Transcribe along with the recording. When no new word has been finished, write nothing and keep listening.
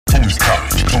Tony's top.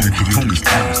 Tony's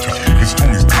top. It's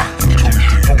Tony's top.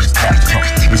 Tony's top.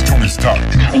 It's Tony's top.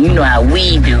 And you know how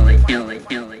we do it.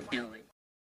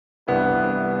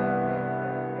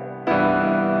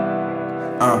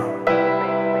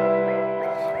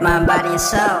 Mind, body, and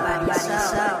soul.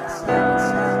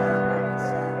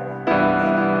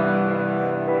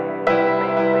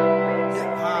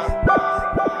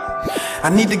 I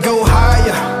need to go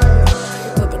higher.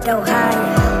 Need to go higher.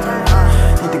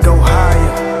 Need to go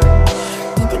higher.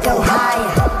 Need to go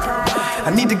higher. I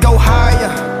need to go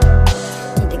higher.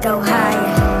 Need to go higher.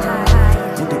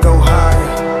 Need to go higher.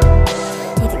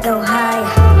 Need to go higher.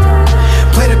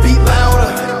 Play the beat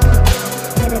louder.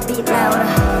 Play the beat louder.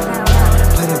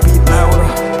 Play the beat louder.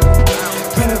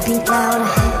 Play the beat louder.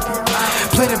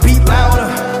 Play the beat louder.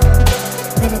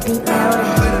 Play the beat louder.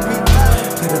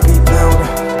 Play the beat louder.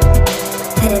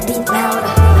 Play the beat louder.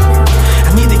 I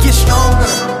need to get stronger.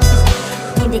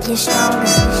 Need to get stronger.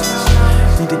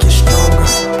 Need to get stronger.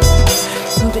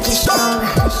 Need to get stronger.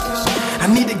 I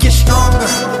need to get stronger.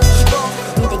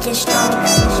 Need to get stronger.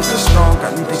 Need to get stronger.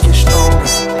 I need to get stronger.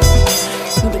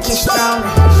 Need to get stronger.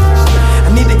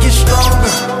 I need to get stronger.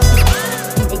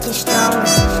 Need to get stronger.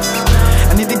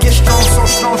 I need to get strong, so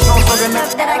strong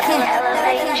enough that I can.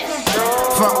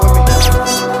 Fuck with me.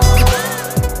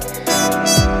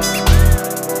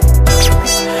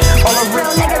 All a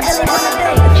real Nigga really wanna be.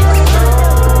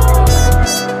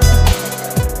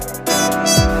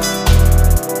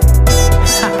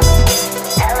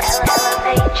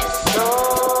 Elevate your soul.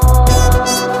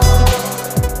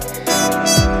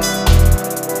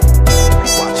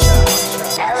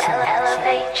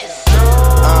 Elevate your soul.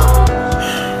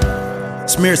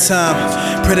 Smear time.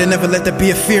 Pray to never let that be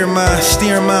a fear of mine.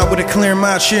 Steering mine with a clear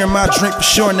mind. Sharing my drink for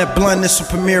sure. And that bluntness with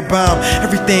premier bomb.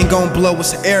 Everything gon' blow.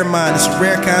 It's an air mine. It's a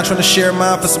rare kind. Trying to share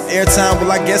mine for some airtime.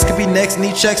 Well, I guess could be next.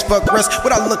 Need checks. Fuck rest.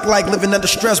 What I look like living under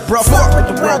stress, bro. Fuck what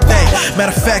the world think.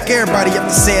 Matter of fact, everybody up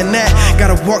to saying that.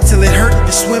 Gotta walk till it hurt. If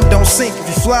you swim, don't sink. If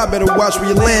you fly, better watch where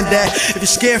you land at. If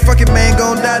you're scared, fuck it, man,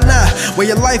 gon' die now. Where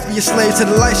your life be a slave to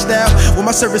the lifestyle. Well,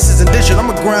 my service is indentured.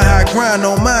 I'ma grind high, grind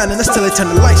on mine. And that's till they turn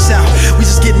the lights out. We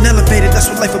just getting elevated. That's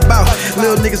what life about.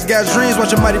 Little niggas got dreams,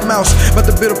 watch a Mighty Mouse. About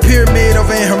to build a pyramid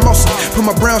over in Hermosa. Put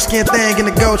my brown skin thing in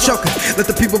the gold choker. Let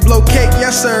the people blow cake,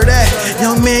 yeah, I serve that.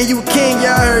 Young man, you a king,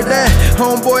 yeah, I heard that.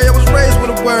 Homeboy, I was raised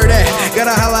with a word at.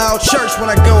 Gotta holla out church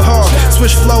when I go hard.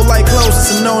 Switch flow like clothes,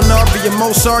 it's a no-no. Be a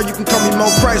Mozart, you can call me Mo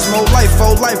Christ. Mo life,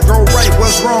 old life, grow right.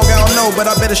 What's wrong, I don't know, but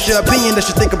I bet it's your opinion that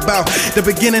you think about. The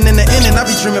beginning and the ending, I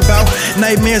be dreaming about.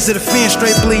 Nightmares of the fin,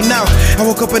 straight bleeding out. I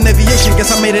woke up in aviation,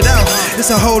 guess I made it out. It's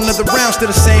a whole nother round,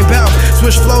 still the same bout.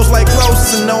 Switch flows like clothes,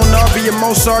 it's a no-no. Be a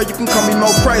Mozart, you can call me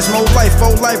Mo Christ. Mo life,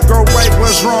 old life, grow right.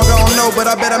 What's wrong, I don't know, but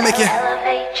I bet I make it.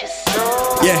 Elevate your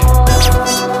soul. Yeah.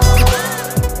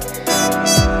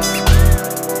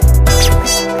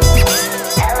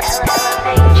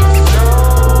 Elevate your soul.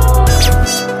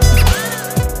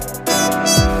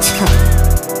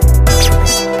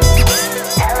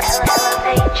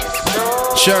 Elevate your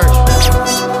soul. Church.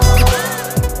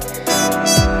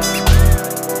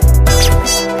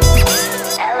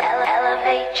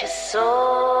 Elevate your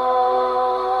soul.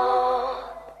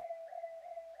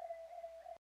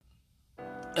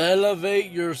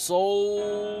 Elevate Your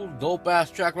Soul. Dope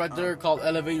ass track right there called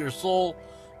Elevate Your Soul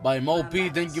by Mo P.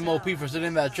 Thank you, Mo P, for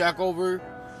sending that track over.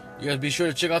 You guys be sure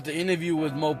to check out the interview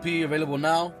with Mo P, available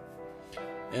now.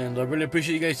 And I really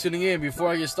appreciate you guys tuning in. Before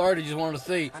I get started, just wanted to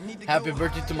say happy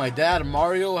birthday to my dad,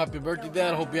 Mario. Happy birthday,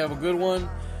 Dad. Hope you have a good one.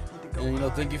 And,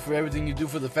 thank you for everything you do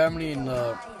for the family and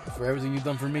for everything you've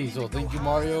done for me. So thank you,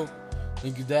 Mario.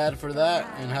 Thank you, Dad, for that.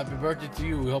 And happy birthday to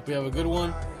you. We hope you have a good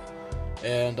one.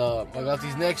 And I got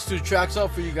these next two tracks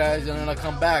up for you guys, and then I'll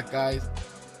come back, guys.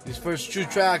 These first two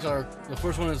tracks are, the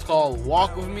first one is called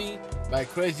Walk With Me by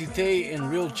Crazy Tay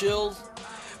and Real Chills.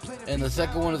 And the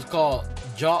second one is called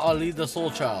Ja Ali the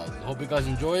Soul Child. I hope you guys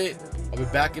enjoy it. I'll be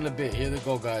back in a bit. Here they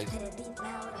go, guys.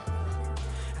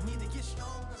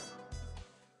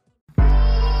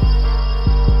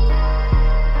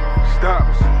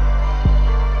 Stops.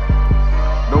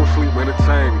 No Sleep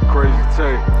Entertainment, Crazy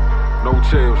Tay. No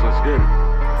chills, let's get it.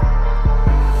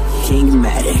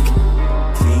 Kingmatic.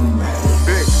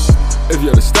 If you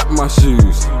had to step in my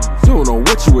shoes, you don't know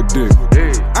what you would do.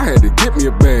 I had to get me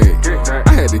a bag.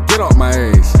 I had to get off my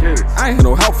ass. I ain't had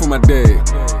no help from my dad.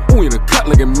 Ooh, in a cut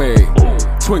looking mad.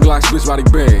 Twin Glocks, bitch, body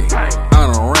bag. I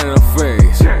done ran it up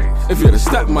fast. If you had to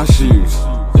step in my shoes,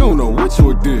 you don't know what you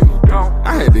would do.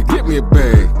 I had to get me a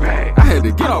bag. I had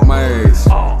to get off my ass.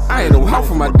 I ain't no help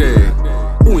from my dad.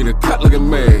 Ooh, in the cut looking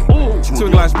mad.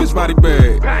 Twin glass bitch body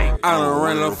bag. I done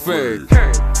ran up fag.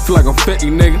 Feel like I'm 50,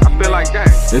 nigga. I feel like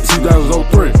that. In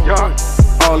 2003.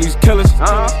 Yeah. All these killers,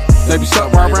 they be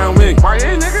stuck right around me. Right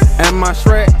here, nigga. And my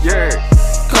Shrek, Yeah.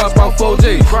 cost about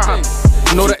 4G. Right.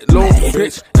 Know that little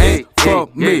bitch ain't for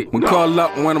me. When call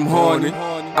up when I'm horny,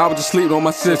 I was just sleeping on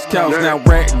my sis couch. Now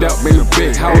racked up in a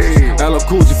big house. LL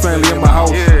Cool J family in my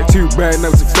house. Yeah. Too bad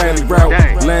never took family route.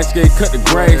 Landscape cut the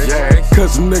grass.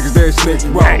 Cause some niggas that snake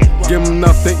you out. Give them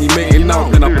enough, think he make it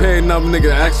out. Then I pay another nigga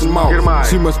to ask him out.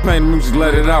 Too much pain, music,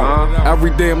 let it out.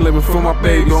 Every day I'm living for my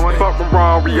babies. Going fuck from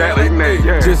wrong, react like that.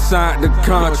 Yeah. Just signed the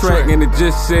contract and it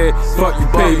just said, fuck you,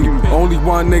 pay me. Only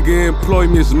one nigga employ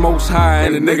me is the most high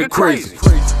and the nigga crazy.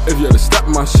 If you had to step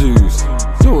in my shoes,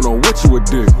 you don't know what you would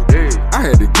do. I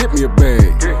had to get me a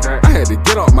bag. I had to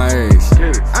get off my ass.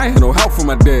 I ain't had no help from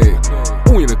my dad.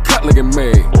 Ooh, in the cut looking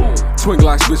mad. Twin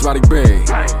Glocks, bitch body bag.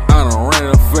 I done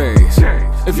ran up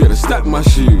fast. If you had to step in my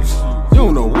shoes, you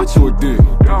don't know what you would do.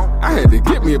 I had to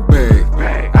get me a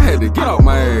bag. I had to get off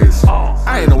my ass.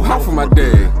 I ain't no help from my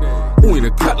dad. Ooh, in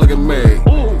the cut looking mad.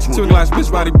 Twin Glocks,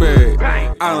 bitch body bag.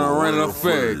 I done ran up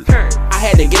fast. I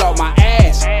had to get off my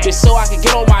ass just so I could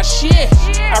get on my shit.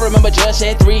 I remember just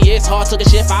said 3 years hard, took a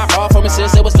shit 5 hard from it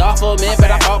since it was dark for a minute.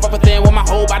 But I fought up within with my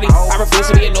whole body. I refuse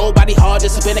to be a nobody. Hard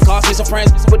discipline, it cost me some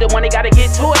friends. But the money gotta get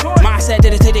to it. Mindset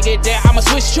didn't take to get there, I'ma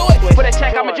switch to it. For that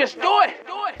check, I'ma just do it.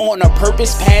 On a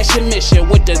purpose, passion, mission,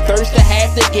 with the thirst to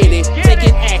have to get it.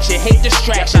 Taking action, hate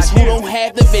distractions, who don't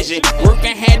have the vision. Work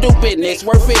and handle business,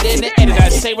 worth it in the end.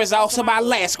 The same results of my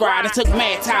last grind. It took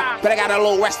mad time, but I got a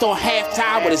little rest on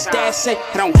halftime. What his dad say?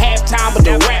 I don't have time, but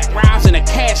the rap rhymes and the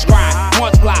cash grind.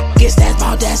 Multiply, guess that's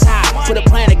about that high. Put a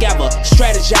plan together,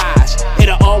 strategize.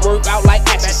 It'll all work out like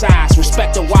exercise.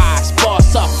 Respect the wise,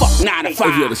 boss up, fuck 9 to 5.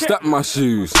 If you had to step in my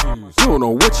shoes, you don't know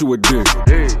what you would do.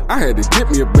 I had to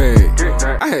get me a bag.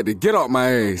 I had to get off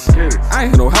my ass. I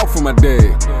ain't had no help from my dad.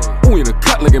 Ooh, in the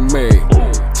cut looking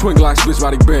mad. Twin Glocks, bitch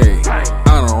body bag.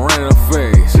 I done ran up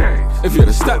fast. If you had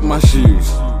to step in my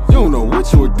shoes, you don't know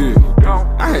what you would do.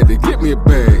 I had to get me a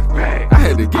bag. I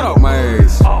had to get off my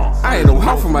ass. I ain't no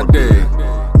help from my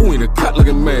dad. Ooh, in the cut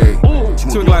looking mad.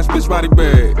 Twin Glocks, bitch body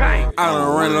bag. I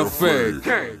done ran up fast.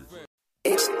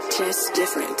 It's just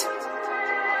different.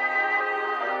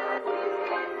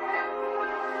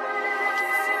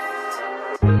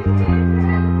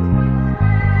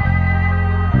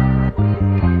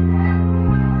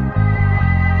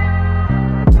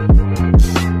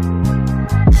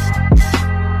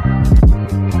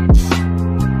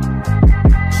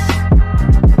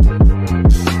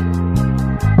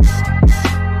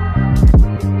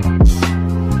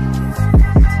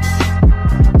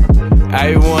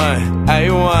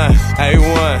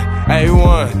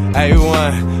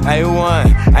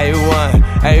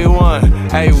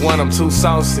 A1, I'm too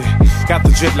saucy. Got the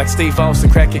drip like Steve Austin.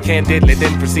 Crack your can diddly,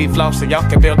 then proceed flossing. Y'all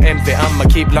can build envy, I'ma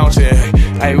keep launching.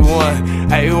 A1,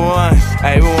 A1,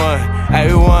 A1,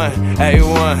 A1,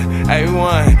 A1,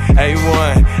 A1,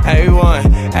 A1, A1,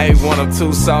 A1, I'm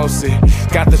too saucy.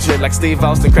 Got the drip like Steve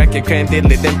Austin. Crack your can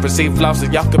diddly, then proceed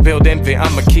flossing. Y'all can build envy,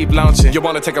 I'ma keep launching. You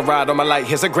wanna take a ride on my light?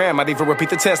 Here's a gram. I'd even repeat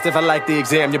the test if I like the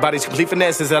exam. Your body's complete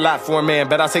finesse is a lot for a man,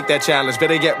 but I'll take that challenge.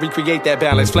 Better yet, recreate that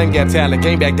balance. Flame gap talent,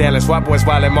 game back Dallas. White boys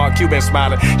wildin', Mark Cuban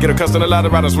smiling. Get accustomed to a lot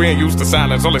of riders, we ain't used to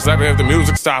silence. Only cyber if the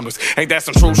music's timeless. Ain't that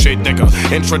some true shit, nigga?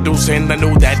 Introducing the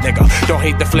new that nigga. Don't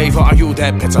hate the flavor, are you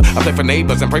that bitter? I play for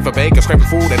neighbors and pray for bakers, scraping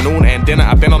food at noon and dinner.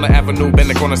 I've been on the avenue, been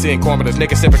the corner, seeing corners.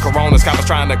 Niggas sipping Coronas, coppers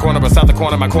trying the corner, beside the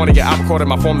corner, my corner, yeah, I recorded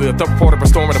my formula. The reporter,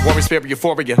 restoring the warrior spirit,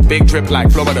 euphoria. Big drip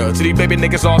like Florida. To these baby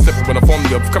niggas all sipping with a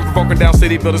formula. Come provoking down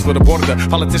city builders with a border. The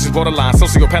politicians borderline,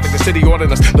 sociopathic, the city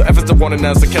ordering us. The efforts of warning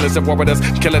us, the killers that war with us.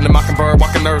 Killing the mockingbird,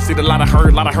 walking nerves, see a lot of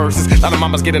hurt, lot of hearses. A lot of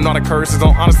mamas getting all the curses.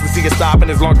 Don't honestly see it stopping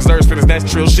as long as there's for this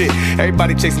natural shit.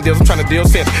 Everybody chasing deals, I'm trying to deal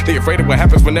sense. They afraid of what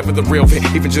happens whenever the real hit.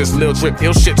 Even just little drip,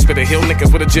 ill shit, spit a hill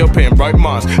niggas with a jail pen, bright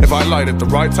minds. If I light at the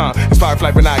right time, it's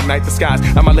firefly when I ignite the skies.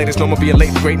 I'm my latest, no more being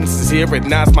late. Greatness is here, and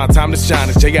now it's my time to shine.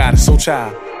 It's J.I., the soul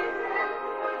child.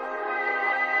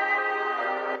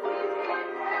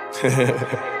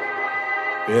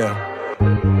 Yeah.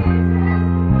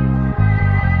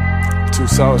 Too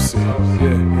saucy.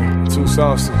 Yeah, too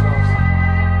saucy.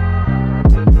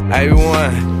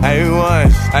 A1,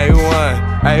 A1, A1,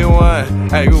 A1,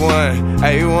 A1,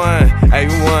 A1,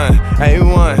 A1,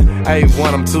 A1,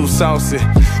 A1, I'm too saucy.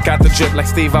 Got the drip like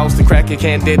Steve Austin. Crack your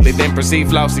can diddly, then proceed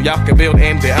flossy. Y'all can build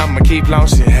envy, I'ma keep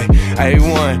launching.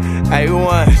 A1,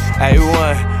 A1,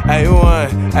 A1,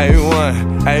 A1,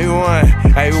 A1, A1,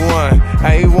 A1,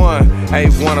 A1,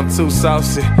 A1, I'm too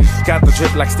saucy. Got the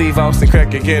drip like Steve Austin,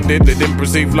 crack again, didn't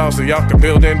perceive losses. Y'all can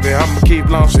build envy, I'ma keep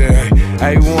launching.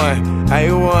 A1,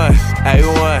 A1,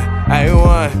 A1,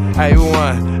 A1,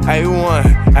 A1, A1,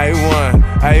 A1,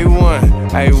 A1,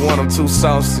 A1, I'm too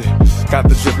saucy. Got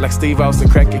the drip like Steve Austin,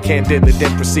 crack it, can't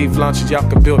didn't perceive launches. Y'all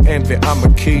can build envy, I'ma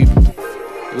keep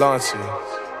launching.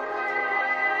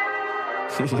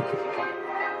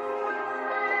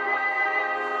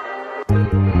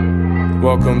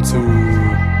 Welcome to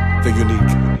the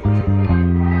unique.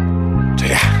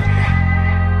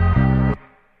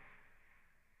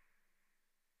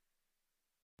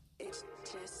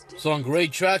 Some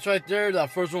great tracks right there.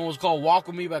 That first one was called Walk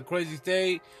With Me by Crazy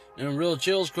Stay and Real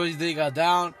Chills. Crazy Stay got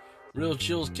down. Real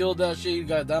Chills killed that shit. He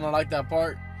got down. I like that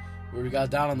part where he got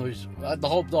down on the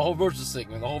whole verse is sick,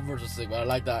 man. The whole verse is sick, but I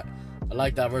like that. I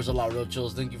like that verse a lot. Real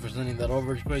Chills. Thank you for sending that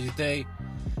over to Crazy Stay.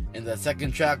 And that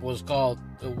second track was by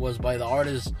the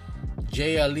artist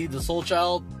Jay Ali, the Soul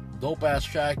Child. Dope ass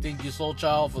track. Thank you, Soul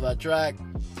Child, for that track.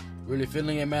 Really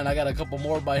feeling it, man. I got a couple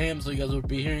more by him, so you guys will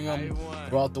be hearing them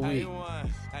throughout the week.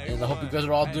 And I hope you guys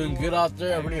are all doing good out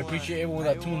there. I really appreciate everyone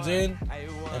that tunes in.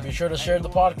 And be sure to share the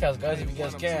podcast, guys, if you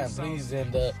guys can, please.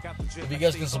 And if you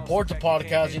guys can support the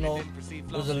podcast,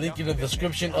 there's a link in the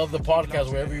description of the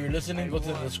podcast. Wherever you're listening, go to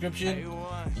the description,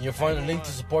 and you'll find a link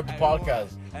to support the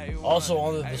podcast. Also,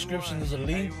 on the description, there's a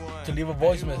link to leave a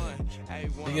voice message.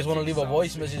 If you guys want to leave a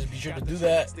voice message, be sure to do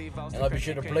that, and I'll be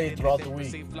sure to play it throughout the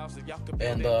week.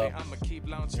 And,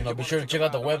 be sure to check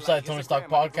out the website,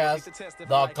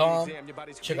 TonyStockPodcast.com.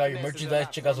 Check out your merchandise,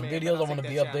 check out some videos. I'm going to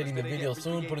be updating the videos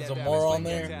soon, putting some more on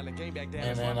there. And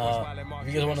then, if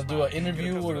you guys want to do an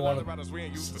interview or you want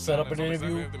to set up an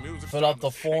interview, fill out the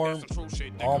form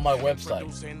on my website.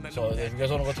 So if you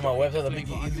guys want to go to my website, that'll make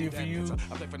it easier for you.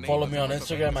 Follow me on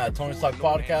Instagram at Tony Stock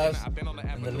Podcast,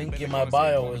 and the link in my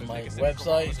bio is my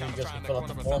website, so you guys can fill out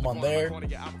the form on there,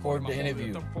 record the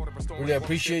interview. Really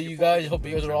appreciate you guys. Hope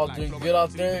you guys are all doing good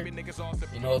out there. It's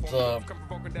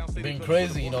been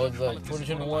crazy. It's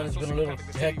 2021. It's been a little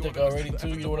hectic already too.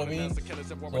 You know what I mean?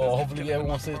 So hopefully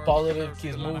everyone stays positive,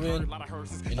 keeps moving.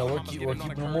 We're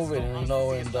keeping moving. And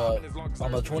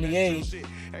on the 28th,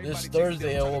 this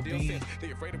Thursday, it will be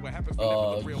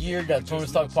a year that Tony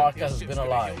Stock Podcast has been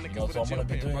alive. So I'm gonna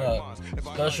be doing a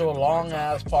special long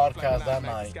ass podcast that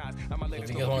night. So if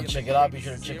you guys want to check it out, be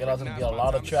sure to check it out. There's gonna be a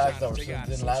lot of tracks that were sent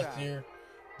in last year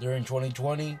during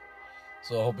 2020.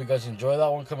 So I hope you guys enjoy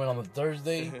that one coming on the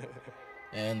Thursday.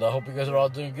 And I hope you guys are all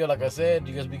doing good. Like I said,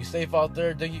 you guys be safe out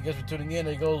there. Thank you guys for tuning in.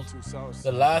 There goes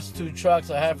the last two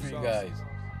tracks I have for you guys.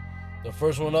 The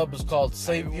first one up is called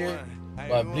Savior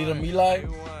by Bleeder Milai.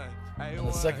 And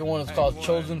the second one is called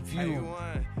Chosen Few,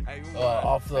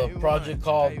 off the project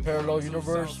called Parallel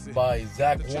Universe by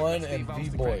Zach One and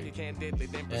V-Boy.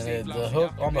 And the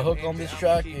hook on this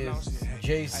track is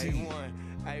JC.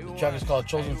 The track is called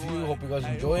Chosen Few. Hope you guys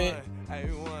enjoy it.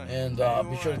 And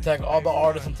be sure to tag all the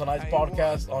artists in tonight's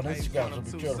podcast on Instagram. So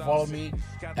be sure to follow me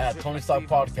at Tony Stock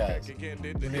Podcast.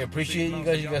 Really appreciate you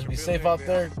guys. You guys be safe out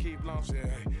there.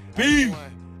 Peace.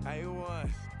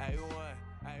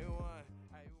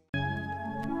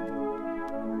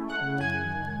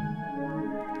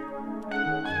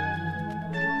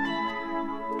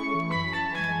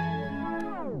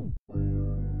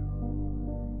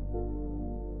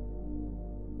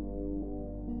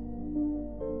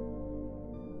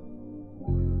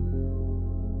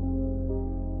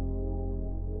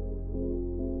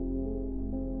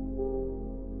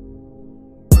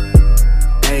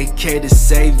 AK the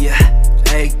savior,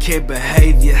 AK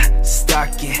behavior,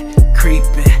 stalking,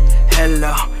 creeping,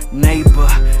 hello, neighbor,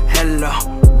 hello,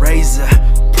 razor,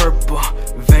 purple,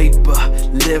 vapor,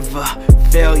 liver,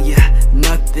 failure,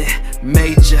 nothing,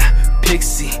 major,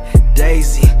 pixie,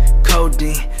 daisy,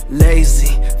 codeine,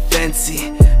 lazy,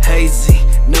 fancy, hazy,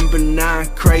 number 9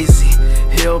 crazy,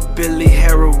 hillbilly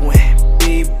heroin,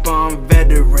 B-bomb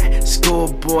veteran,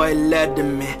 schoolboy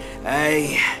letterman,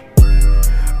 ayy.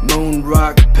 Moon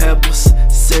rock pebbles,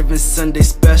 serving Sunday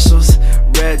specials,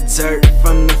 red dirt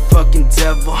from the fucking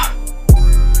devil,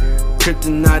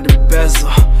 kryptonite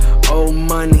bezel, old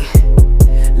money,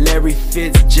 Larry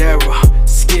Fitzgerald,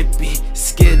 Skippy,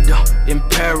 Skiddo,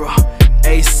 Impero,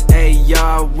 Ace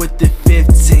AR with the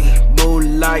 15,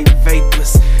 moonlight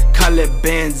vapors, call it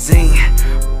benzene,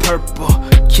 purple,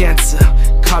 cancer,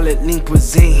 call it lean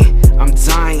cuisine, I'm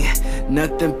dying,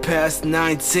 nothing past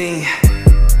 19.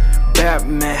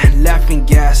 Batman, laughing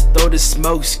gas, throw the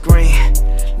smoke screen.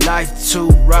 Life too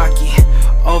rocky,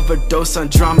 overdose on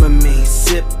Dramamine.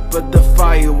 Sip of the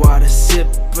fire water, sip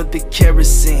of the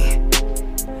kerosene.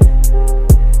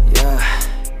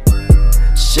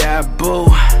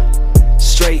 Shabu,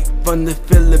 straight from the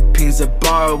Philippines. A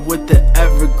bar with the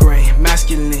evergreen,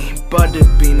 masculine,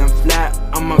 butterbean. I'm flat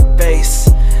on my face,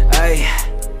 ayy.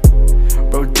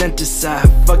 Rodenticide,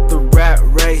 fuck the rat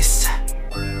race.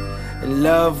 In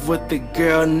love with a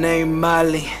girl named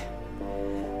Molly.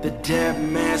 The dead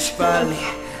man's folly.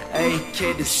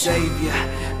 AK the savior,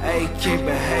 AK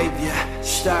behavior.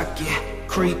 Stalking,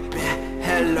 creeping,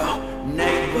 hello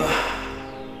neighbor.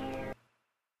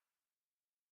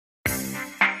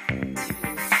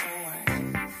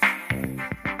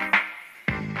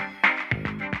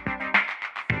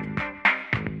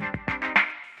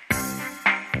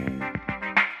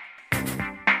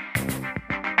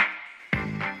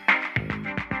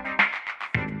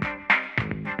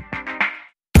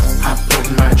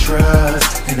 My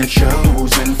trust in a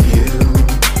chosen few.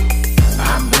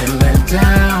 I've been let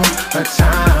down a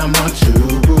time or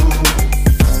two.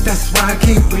 That's why I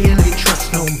can't really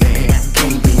trust no man.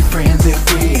 Can't be friends if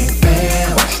we ain't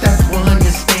fair. Watch that one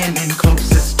you're standing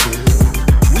closest to.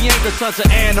 We ain't the sons of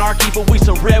anarchy, but we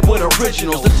some redwood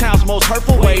originals. The town's most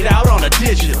hurtful weighed out on a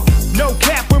digital. No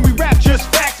cap when we rap, just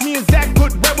facts. Me and Zach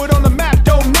put redwood on the map.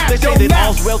 Don't nap. They say that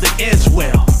all's well that ends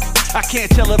well. I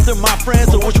can't tell if they're my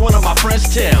friends or which one of my friends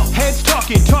tell. Heads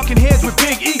talking heads with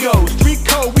big egos. Street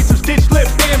code, we some stitch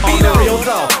lip Bambino. On the real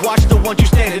though, watch the ones you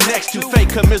standing next to. Fake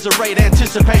commiserate,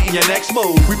 anticipating your next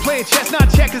move. We playing chess,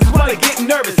 not checkers, is why they getting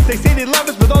nervous. They say they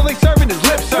love us, but all they serving is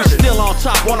lip service. We're still on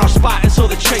top, on our spot, and so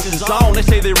the chase is on. They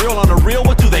say they real on the real,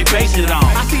 what do they base it on?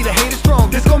 I see the hate is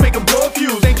strong, this gon' make them blow a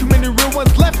fuse. Ain't too many real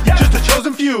ones left, just a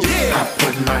chosen few. I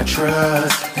put my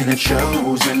trust in a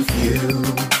chosen few.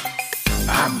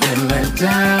 I've been let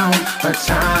down a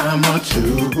time or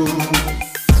two.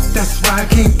 That's why I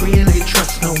can't really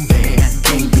trust no man.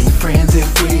 Can't be friends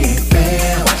if we ain't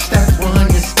fair. Watch that one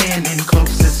you're standing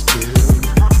closest to.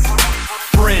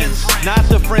 Friends, not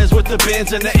the friends with the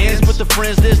bends and the ends, but the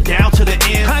friends that's down to the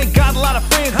end. I ain't got a lot of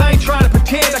friends, I ain't trying to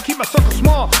pretend. I keep my circle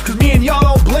small, cause me and y'all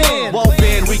don't blend. Won't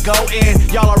bend, we go in,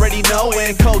 y'all already know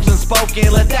in. Codes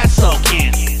unspoken, let that soak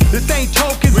in. This ain't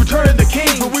tokens, return of the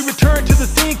king, but we return to the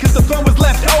scene cause the throne was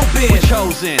left open. We're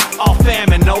chosen, all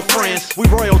fam and no friends. We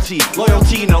royalty,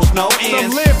 loyalty knows no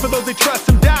ends. Some live for those they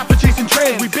trust, some die for chasing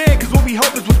trends. We bend cause what we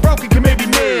hope is what's broken can maybe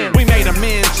mend. We made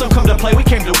amends, some come to play, we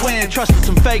came to win. Trusted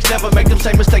some fakes, never make them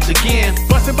same mistakes again.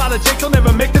 Busted by the jakes, I'll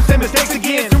never make the same mistakes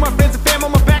again. Threw my friends and fam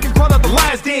on my back and crawled out the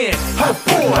lion's den. I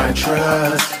put my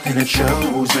trust in a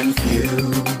chosen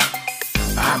few.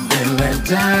 I've been let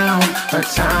down a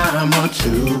time or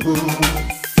two.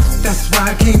 That's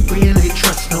why I can't really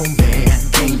trust no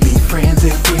man. Can't be friends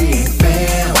if we ain't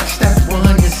fair. Watch that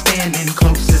one you're standing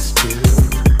closest to.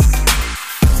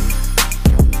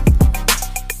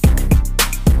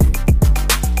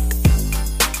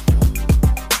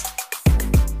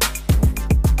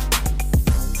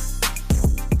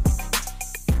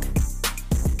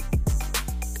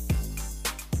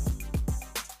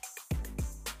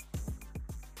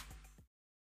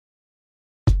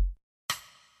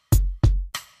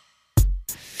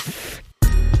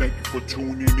 Thank you for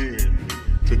tuning in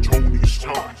to Tony's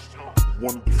Talk,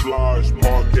 one of the flyest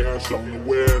podcasts on the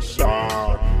west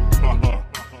side.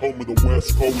 Home of the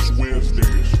West Coast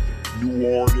Wednesdays.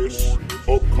 New artists,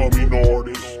 upcoming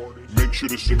artists. Make sure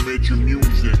to submit your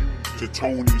music to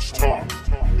Tony's Talk,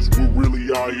 cause we're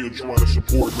really out here trying to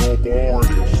support local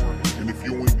artists. And if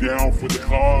you ain't down for the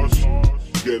cause,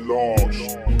 get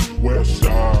lost. West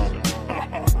side.